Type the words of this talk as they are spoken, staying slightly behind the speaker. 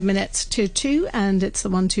Minutes to 2, and it's the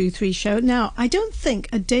 123 show. Now, I don't think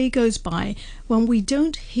a day goes by when we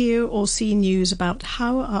don't hear or see news about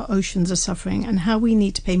how our oceans are suffering and how we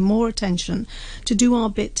need to pay more attention to do our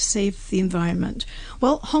bit to save the environment.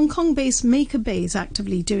 Well, Hong Kong-based Maker Bay is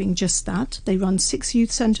actively doing just that. They run 6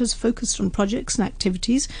 youth centres focused on projects and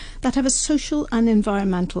activities that have a social and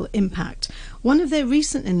environmental impact. One of their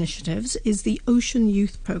recent initiatives is the Ocean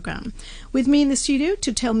Youth Programme. With me in the studio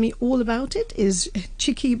to tell me all about it is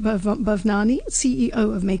Chicky Bhavnani,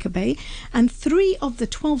 CEO of Maker Bay, and 3 of the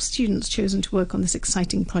 12 students chosen to work on this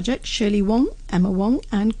exciting project, Shirley Wong, Emma Wong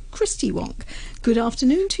and Christy Wong. Good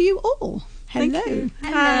afternoon to you all. Hello. Thank you.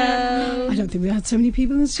 Hello. I don't think we've had so many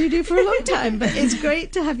people in the studio for a long time, but it's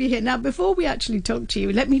great to have you here. Now, before we actually talk to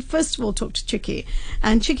you, let me first of all talk to Chicky.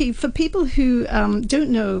 And Chicky, for people who don't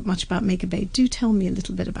know much about Maker Bay, do tell me a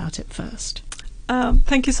little bit about it first.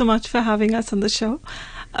 Thank you so much for having us on the show,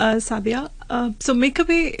 Sadia. So Maker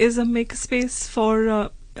Bay is a makerspace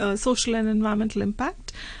for social and environmental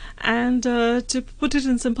impact. And to put it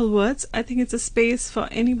in simple words, I think it's a space for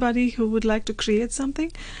anybody who would like to create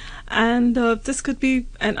something. And this could be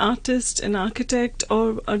an artist, an architect,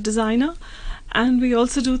 or a designer. And we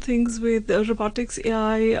also do things with robotics,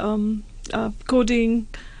 AI, coding,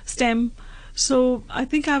 STEM. So I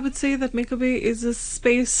think I would say that Maker Bay is a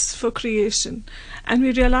space for creation. And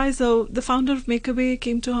we realized, though, the founder of Maker Bay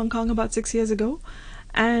came to Hong Kong about 6 years ago.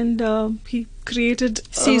 And he created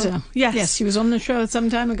Caesar. Yes, he was on the show some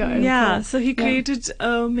time ago. Yeah, so he created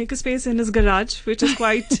a makerspace in his garage, which is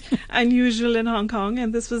quite unusual in Hong Kong.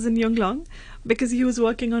 And this was in Yuen Long, because he was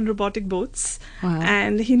working on robotic boats. Wow.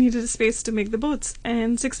 And he needed a space to make the boats.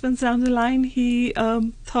 And 6 months down the line, he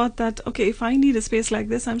thought that, okay, if I need a space like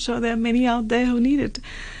this, I'm sure there are many out there who need it.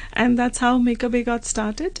 And that's how Maker Bay got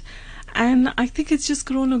started. And I think it's just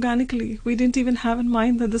grown organically. We didn't even have in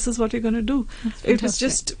mind that this is what we're going to do. It was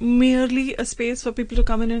just merely a space for people to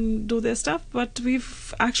come in and do their stuff. But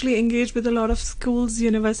we've actually engaged with a lot of schools,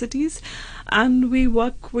 universities, and we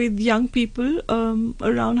work with young people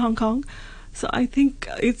around Hong Kong. So I think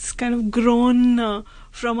it's kind of grown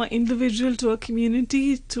from an individual to a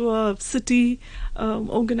community to a city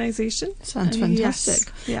organization. Sounds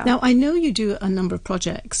fantastic. Yes, yeah. Now, I know you do a number of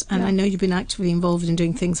projects, and Yeah. I know you've been actively involved in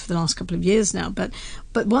doing things for the last couple of years now, but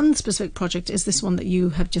one specific project is this one that you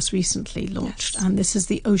have just recently launched, Yes. and this is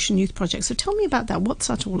the Ocean Youth Project. So tell me about that. What's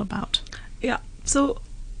that all about? Yeah, so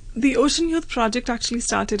the Ocean Youth Project actually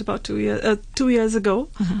started about 2 years ago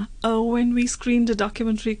when we screened a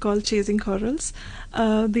documentary called Chasing Corals.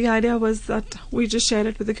 The idea was that we just share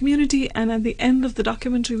it with the community, and at the end of the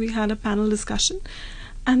documentary we had a panel discussion.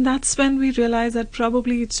 And that's when we realized that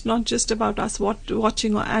probably it's not just about us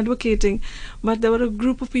watching or advocating, but there were a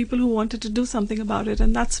group of people who wanted to do something about it.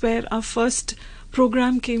 And that's where our first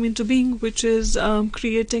program came into being, which is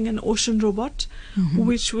creating an ocean robot,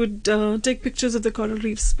 which would take pictures of the coral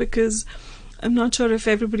reefs, because I'm not sure if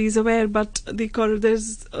everybody's aware, but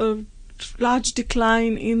there's a large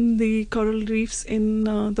decline in the coral reefs in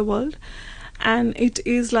the world, and it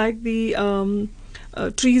is like the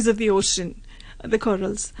trees of the ocean, the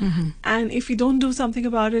corals. And if we don't do something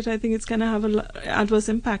about it, I think it's going to have an adverse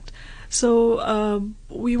impact. So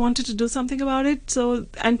we wanted to do something about it.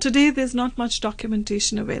 And today there's not much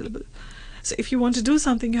documentation available. So if you want to do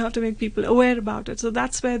something, you have to make people aware about it. So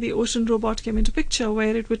that's where the ocean robot came into picture,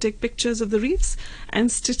 where it would take pictures of the reefs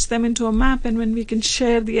and stitch them into a map. And when we can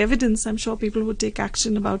share the evidence, I'm sure people would take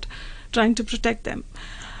action about trying to protect them.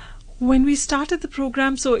 When we started the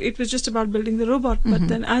program, so it was just about building the robot. But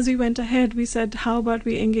then as we went ahead, we said, how about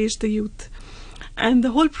we engage the youth? And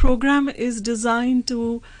the whole program is designed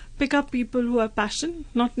to pick up people who have passion,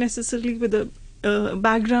 not necessarily with a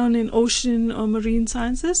background in ocean or marine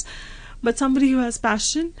sciences, but somebody who has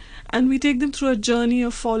passion, and we take them through a journey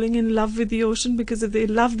of falling in love with the ocean, because if they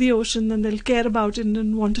love the ocean, then they'll care about it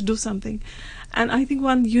and want to do something. And I think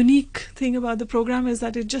one unique thing about the program is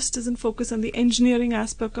that it just doesn't focus on the engineering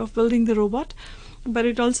aspect of building the robot, but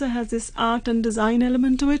it also has this art and design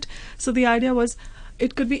element to it. So the idea was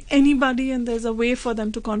it could be anybody, and there's a way for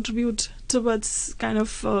them to contribute towards kind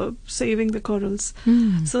of saving the corals.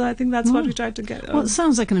 So I think that's what we tried to get. Well, it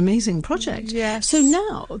sounds like an amazing project. Yes. So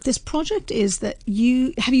now this project is that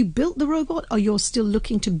have you built the robot, or you're still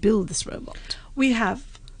looking to build this robot? We have.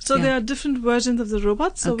 So there are different versions of the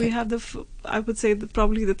robot. So we have I would say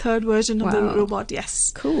probably the third version of the robot.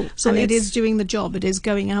 Yes. Cool. So it is doing the job. It is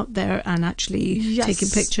going out there and actually taking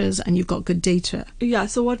pictures, and you've got good data. Yeah.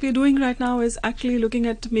 So what we're doing right now is actually looking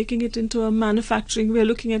at making it into a manufacturing. We're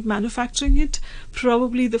looking at manufacturing it,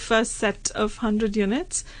 probably the first set of 100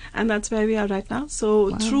 units, and that's where we are right now.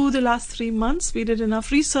 So through the last 3 months, we did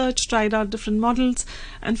enough research, tried out different models,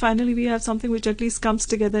 and finally we have something which at least comes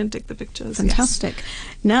together and take the pictures. Fantastic. Yes.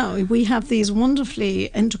 Now we have these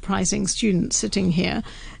wonderfully enterprising students sitting here.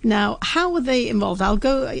 Now, how are they involved? I'll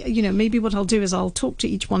go, maybe what I'll do is I'll talk to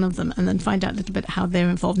each one of them and then find out a little bit how they're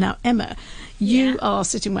involved. Now, Emma, you are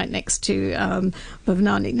sitting right next to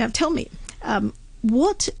Bhavnani. Now, tell me,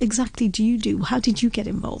 what exactly do you do? How did you get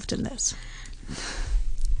involved in this?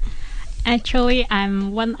 Actually,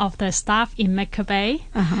 I'm one of the staff in Maker Bay,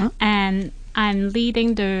 and I'm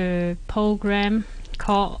leading the program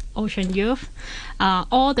called Ocean Youth.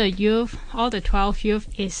 All the 12 youth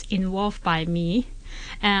is involved by me,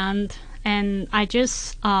 and I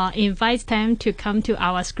just invite them to come to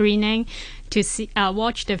our screening to see,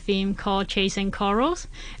 watch the film called Chasing Corals,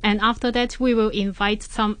 and after that we will invite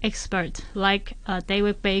some experts like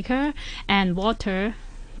David Baker and Walter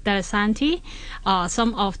Delasanti,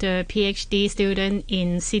 some of the PhD students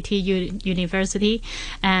in City University,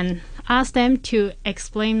 and ask them to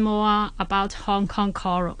explain more about Hong Kong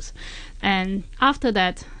corals. And after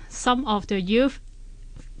that, some of the youth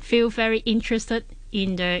feel very interested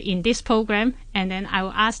in this program, and then I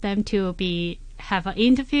will ask them to have an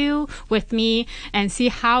interview with me and see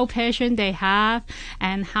how passion they have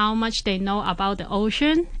and how much they know about the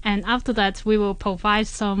ocean. And after that, we will provide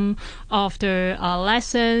some of the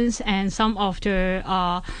lessons and some of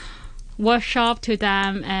the workshop to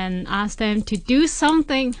them and ask them to do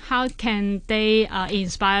something. How can they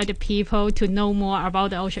inspire the people to know more about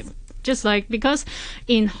the ocean? Just like, because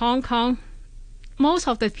in Hong Kong, most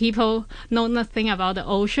of the people know nothing about the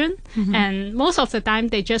ocean, and most of the time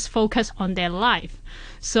they just focus on their life.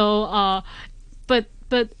 So,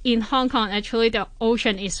 but in Hong Kong, actually, the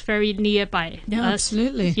ocean is very nearby. Yeah,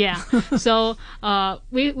 absolutely. Yeah. So,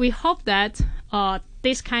 we hope that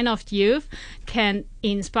this kind of youth can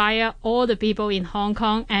inspire all the people in Hong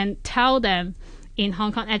Kong and tell them in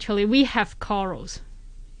Hong Kong, actually, we have corals.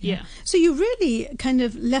 Yeah. So you really kind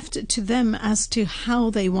of left it to them as to how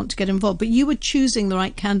they want to get involved, but you were choosing the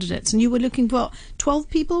right candidates, and you were looking for 12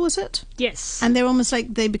 people, was it? Yes. And they're almost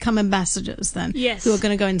like they become ambassadors then. Yes. Who are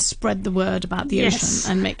going to go and spread the word about the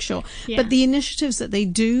ocean and make sure. Yeah. But the initiatives that they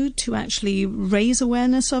do to actually raise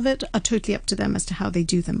awareness of it are totally up to them as to how they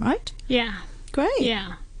do them, right? Yeah. Great.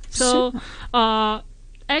 Yeah. So,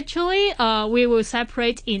 actually, we will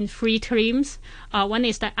separate in 3 teams. One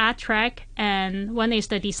is the art track, and one is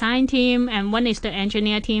the design team, and one is the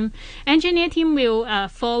engineer team. Engineer team will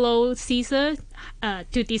follow Caesar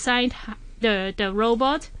to design the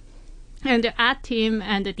robot. And the art team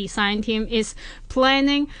and the design team is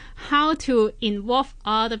planning how to involve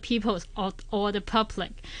other people or the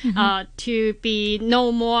public to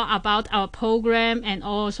know more about our program and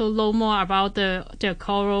also know more about the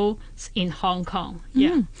corals in Hong Kong.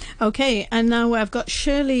 Yeah. Okay, and now I've got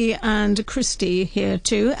Shirley and Christy here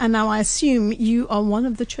too, and now I assume you are one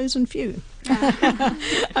of the chosen few.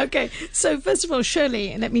 Okay, so first of all,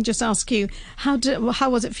 Shirley, let me just ask you, how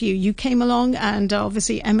was it for you? You came along, and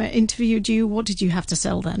obviously Emma interviewed you. What did you have to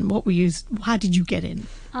sell then? How did you get in?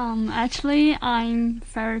 Actually, I'm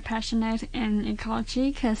very passionate in ecology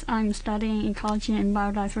because I'm studying ecology and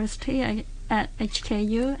biodiversity at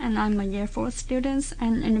HKU, and I'm a Year 4 student.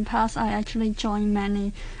 And in the past, I actually joined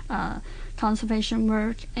many conservation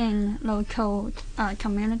work in local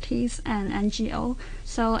communities and NGO.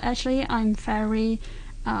 So actually, I'm very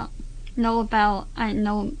I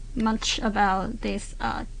know much about this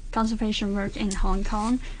conservation work in Hong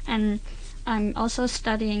Kong, and I'm also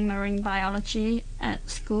studying marine biology at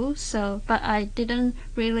school. But I didn't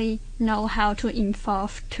really know how to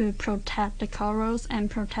involve to protect the corals and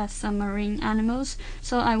protect some marine animals.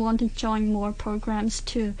 So I want to join more programs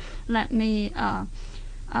to let me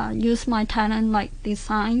use my talent like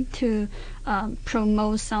design to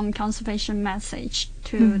promote some conservation message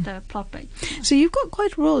to the public. So you've got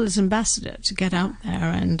quite a role as ambassador to get out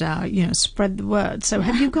there and spread the word. So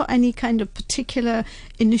have you got any kind of particular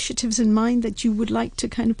initiatives in mind that you would like to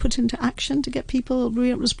kind of put into action to get people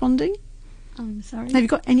responding? I'm sorry. Have you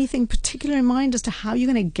got anything particular in mind as to how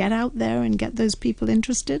you're going to get out there and get those people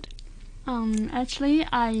interested? Actually,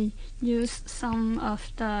 I use some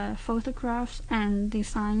of the photographs and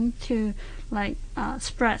design to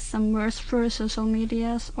spread some words through social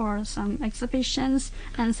medias or some exhibitions,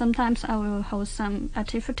 and sometimes I will host some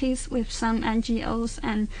activities with some NGOs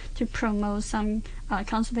and to promote some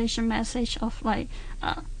conservation message of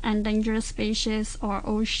endangered species or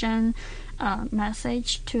ocean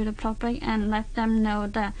message to the public and let them know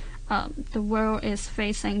that the world is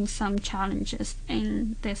facing some challenges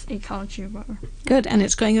in this ecology world. Good, and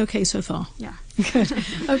it's going okay so far. Yeah. Good.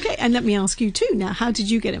 Okay, and let me ask you too now, how did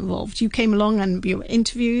you get involved? You came along and you were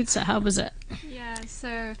interviewed, so how was it? Yeah,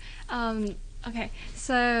 so okay,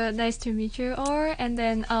 so nice to meet you all. And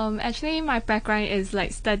then actually my background is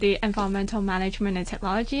study environmental management and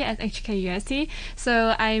technology at HKUST.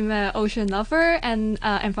 So I'm an ocean lover and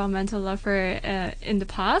environmental lover in the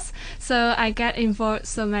past. So I get involved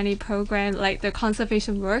so many programs like the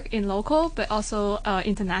conservation work in local but also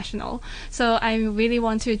international. So I really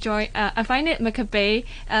want to join. I find it Mecca Bay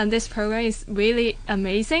this program is really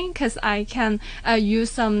amazing because I can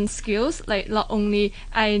use some skills not only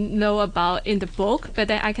I know about in the book, but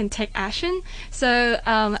then I can take action. So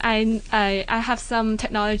I have some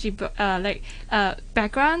technology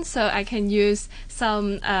background, so I can use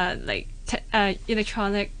some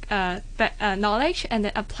electronic knowledge and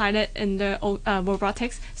then apply it in the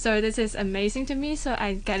robotics. So this is amazing to me. So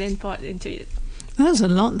I get involved into it. There's a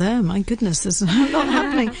lot there. My goodness, there's a lot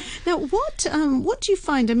happening. Now, what do you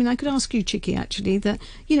find? I mean, I could ask you, Chicky, actually, that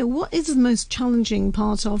what is the most challenging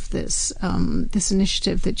part of this this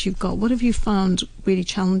initiative that you've got? What have you found really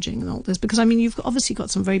challenging in all this? Because I mean, you've obviously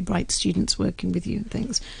got some very bright students working with you and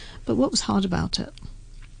things, but what was hard about it?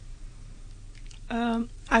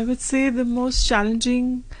 I would say the most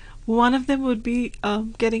challenging. One of them would be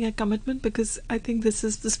getting a commitment, because I think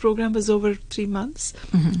this program was over 3 months.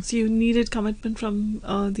 Mm-hmm. So you needed commitment from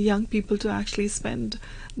the young people to actually spend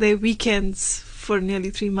their weekends for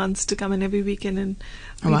nearly 3 months to come in every weekend and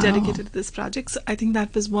be dedicated to this project. So I think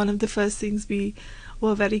that was one of the first things we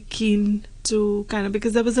were very keen to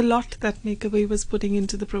because there was a lot that Makeaway was putting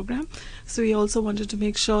into the program. So we also wanted to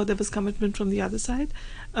make sure there was commitment from the other side.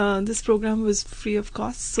 This program was free of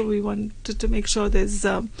cost, so we wanted to make sure there's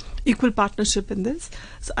equal partnership in this.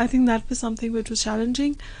 So I think that was something which was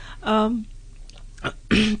challenging.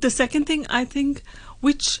 The second thing, I think,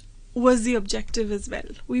 which was the objective as well,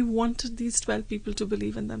 we wanted these 12 people to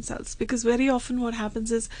believe in themselves, because very often what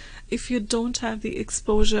happens is if you don't have the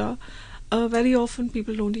exposure, very often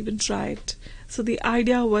people don't even try it. So the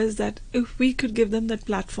idea was that if we could give them that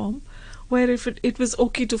platform where if it was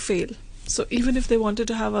okay to fail. So even if they wanted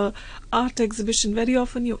to have a art exhibition, very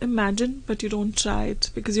often you imagine, but you don't try it,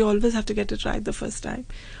 because you always have to get it right the first time.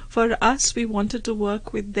 For us, we wanted to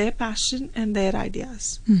work with their passion and their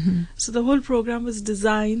ideas. Mm-hmm. So the whole program was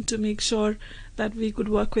designed to make sure that we could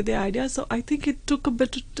work with their ideas. So I think it took a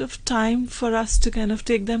bit of time for us to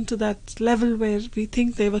take them to that level where we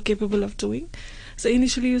think they were capable of doing. So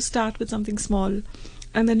initially you start with something small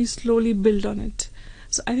and then you slowly build on it.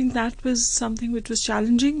 So I think that was something which was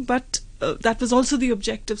challenging, but that was also the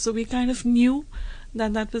objective. So we knew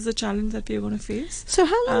that was a challenge that we were going to face. So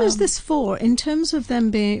how long is this for, in terms of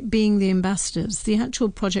them being the ambassadors? The actual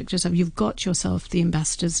project yourself, you've got yourself the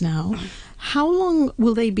ambassadors now. How long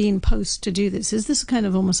will they be in post to do this? Is this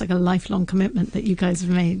almost like a lifelong commitment that you guys have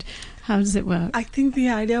made? How does it work? I think the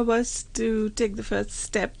idea was to take the first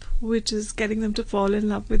step, which is getting them to fall in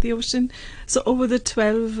love with the ocean. So over the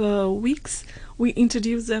 12 weeks, we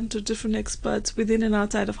introduce them to different experts within and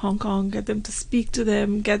outside of Hong Kong, get them to speak to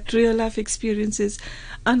them, get real life experiences.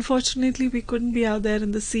 Unfortunately, we couldn't be out there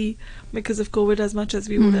in the sea because of COVID as much as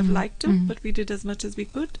we would have liked to, but we did as much as we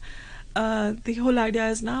could. The whole idea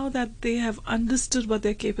is now that they have understood what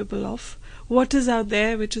they're capable of, what is out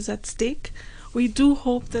there, which is at stake. We do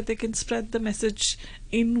hope that they can spread the message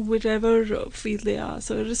in whatever field they are.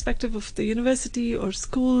 So irrespective of the university or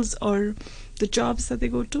schools or the jobs that they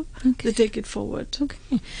go to, they take it forward.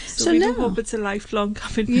 Okay. So we do hope it's a lifelong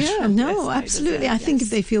commitment. Yeah, absolutely. I think if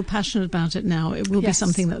they feel passionate about it now, it will be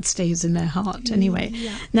something that stays in their heart anyway.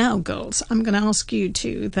 Yeah. Now, girls, I'm going to ask you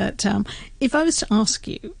too that if I was to ask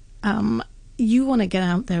you, you want to get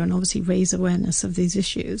out there and obviously raise awareness of these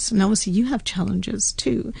issues, and obviously you have challenges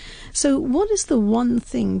too. So what is the one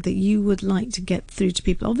thing that you would like to get through to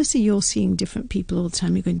people? Obviously you're seeing different people all the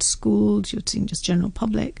time. You're going to schools, you're seeing just general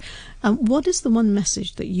public. What is the one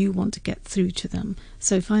message that you want to get through to them?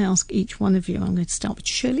 So if I ask each one of you, I'm going to start with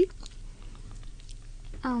Shirley.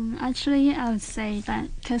 Actually, I would say that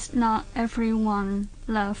because not everyone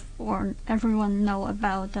love or everyone know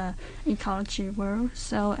about the ecology world.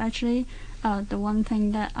 So actually, the one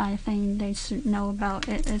thing that I think they should know about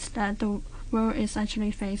it is that the world is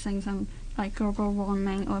actually facing some like global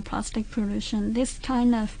warming or plastic pollution. This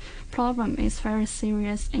kind of problem is very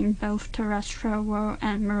serious in both terrestrial world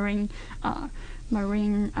and marine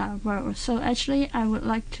world. So actually, I would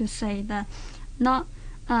like to say that not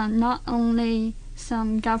only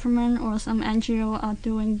some government or some NGO are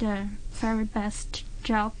doing their very best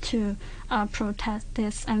job to protect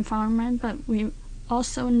this environment, but we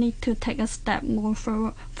also need to take a step more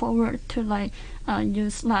forward to like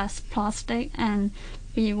use less plastic and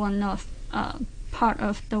be one of part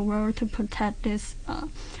of the world to protect these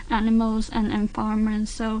animals and environment,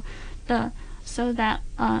 so that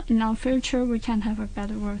in our future we can have a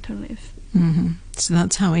better world to live. Mm-hmm. So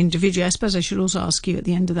that's how individual. I suppose I should also ask you at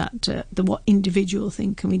the end of that, what individual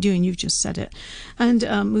thing can we do? And you've just said it. And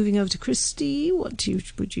moving over to Christy, what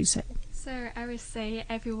would you say? So I would say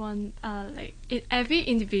everyone, every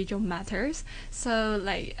individual matters. So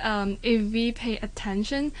if we pay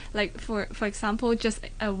attention, like for example, just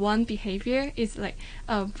one behavior is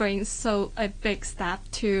brings so a big step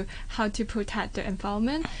to how to protect the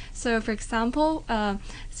environment. So for example,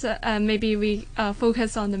 maybe we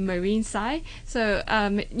focus on the marine side. So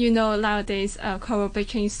nowadays coral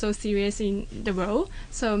bleaching is so serious in the world.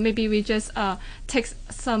 So maybe we just take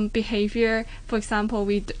some behavior. For example,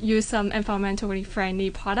 we use some environmentally friendly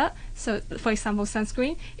product. So for example,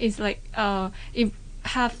 sunscreen is it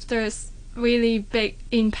have this really big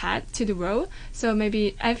impact to the world. So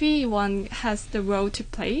maybe everyone has the role to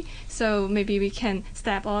play. So maybe we can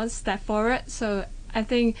step forward. So I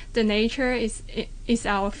think the nature is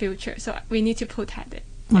our future. So we need to protect it.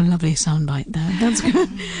 What a lovely soundbite there. That's good.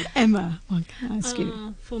 Emma, what can I ask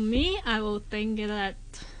you? For me, I will think that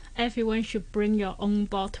everyone should bring your own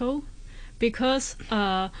bottle, because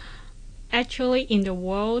actually in the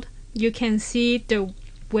world you can see the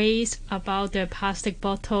waste about the plastic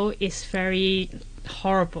bottle is very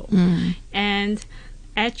horrible. And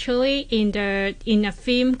actually in a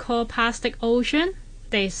film called Plastic Ocean,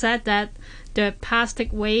 they said that the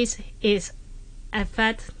plastic waste is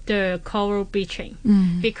affect the coral bleaching,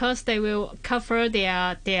 because they will cover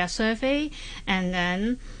their surface, and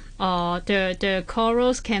then the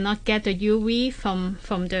corals cannot get the UV from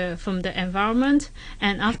the environment,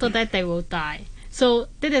 and after that they will die. So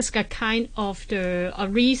that is a kind of a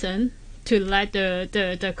reason to let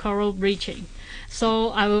the coral bleaching. So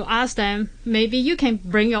I will ask them, maybe you can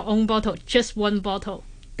bring your own bottle, just one bottle.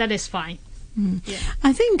 That is fine. Yeah.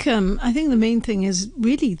 I think the main thing is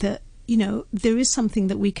really that there is something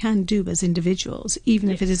that we can do as individuals,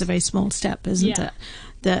 even if it is a very small step, isn't it?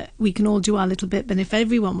 That we can all do our little bit, but if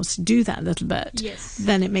everyone was to do that little bit,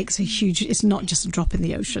 then it makes a huge. It's not just a drop in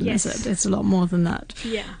the ocean, is it? It's a lot more than that.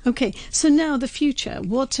 Yeah. Okay. So now the future.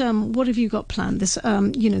 What have you got planned? This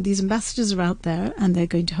these ambassadors are out there, and they're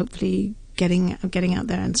going to hopefully getting out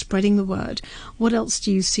there and spreading the word. What else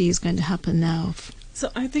do you see is going to happen now? So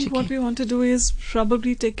I think Chicky. what we want to do is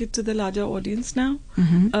probably take it to the larger audience now.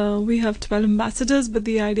 We have 12 ambassadors, but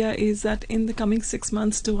the idea is that in the coming 6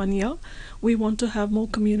 months to 1 year, we want to have more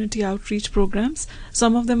community outreach programs.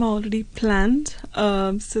 Some of them are already planned.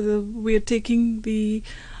 So we are taking the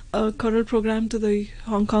coral program to the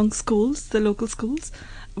Hong Kong schools, the local schools.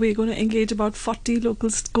 We're going to engage about 40 local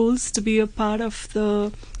schools to be a part of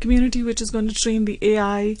the community, which is going to train the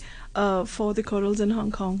AI for the corals in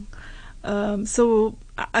Hong Kong. So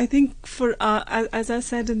I think as I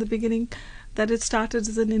said in the beginning, that it started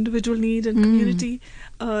as an individual need and community.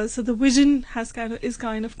 So the vision is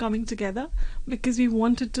kind of coming together, because we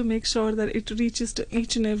wanted to make sure that it reaches to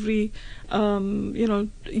each and every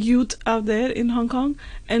youth out there in Hong Kong,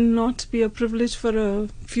 and not be a privilege for a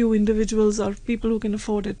few individuals or people who can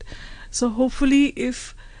afford it. So hopefully,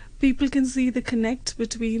 if people can see the connect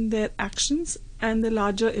between their actions and the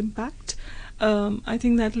larger impact, I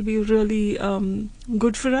think that will be really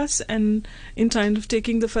good for us, and in kind of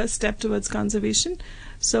taking the first step towards conservation.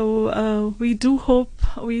 So we do hope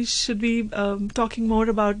we should be talking more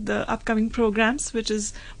about the upcoming programs, which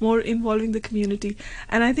is more involving the community.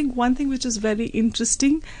 And I think one thing which is very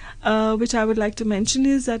interesting, which I would like to mention,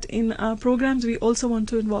 is that in our programs we also want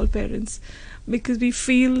to involve parents, because we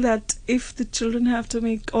feel that if the children have to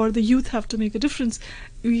make, or the youth have to make a difference,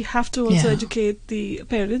 we have to also educate the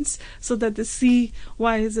parents so that they see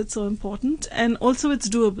why is it so important, and also it's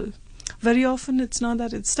doable. very often it's not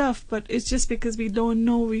that it's tough, but it's just because we don't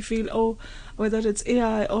know. We feel, oh, whether it's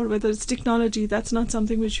AI or whether it's technology, that's not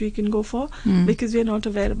something which we can go for because we're not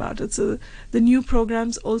aware about it. So the new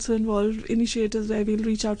programs also involve initiatives where we'll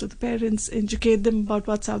reach out to the parents, educate them about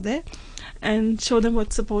what's out there, and show them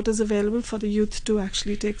what support is available for the youth to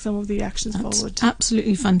actually take some of the actions forward.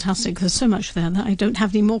 Absolutely fantastic. There's so much there that I don't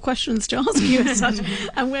have any more questions to ask you as such.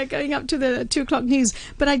 And we're going up to the 2:00 news.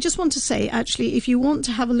 But I just want to say, actually, if you want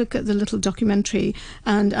to have a look at the little documentary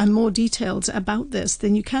and more details about this,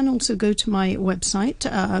 then you can also go to my website,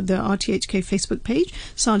 the RTHK Facebook page,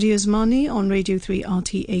 Sadia Usmani on Radio 3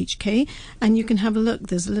 RTHK, and you can have a look.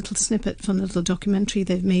 There's a little snippet from the little documentary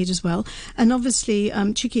they've made as well. And obviously,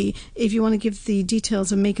 Chicky, if you want to give the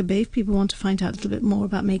details of Make a Bay, if people want to find out a little bit more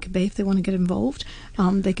about Make a Bay, if they want to get involved,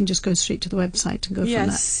 they can just go straight to the website and go from that.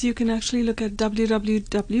 Yes, you can actually look at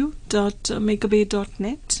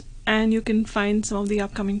www.makeabay.net, and you can find some of the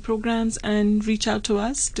upcoming programs and reach out to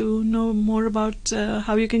us to know more about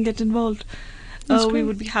how you can get involved. We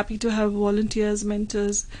would be happy to have volunteers,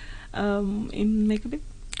 mentors in Make a Bay.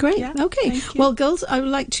 Great. Yeah, okay. Well, girls, I would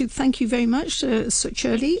like to thank you very much,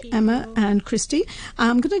 Shirley, Emma, and Christy.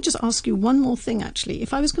 I'm going to just ask you one more thing, actually.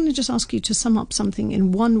 If I was going to just ask you to sum up something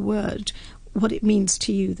in one word, what it means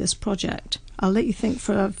to you, this project. I'll let you think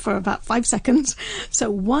for about 5 seconds. So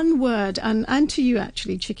one word, and to you,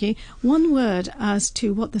 actually, Chicky, one word as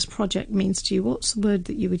to what this project means to you. What's the word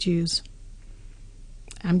that you would use?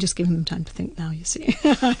 I'm just giving them time to think now, you see.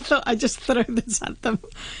 I thought I'd just throw this at them.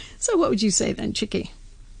 So what would you say then, Chicky?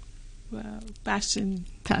 Well, passion.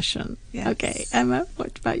 Passion. Yes. Okay. Emma,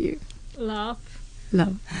 what about you? Love.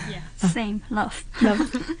 Love. Yeah. Same, love.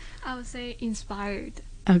 Love. I would say inspired.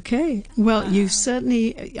 Okay. Well, I've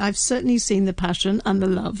certainly seen the passion and the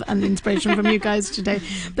love and the inspiration from you guys today.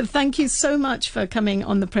 But thank you so much for coming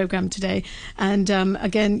on the program today. And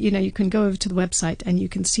again, you can go over to the website and you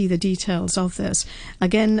can see the details of this.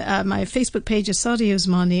 Again, my Facebook page is Sadia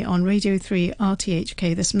Usmani on Radio 3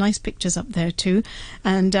 RTHK. There's some nice pictures up there too.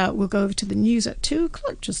 And we'll go over to the news at 2:00. Just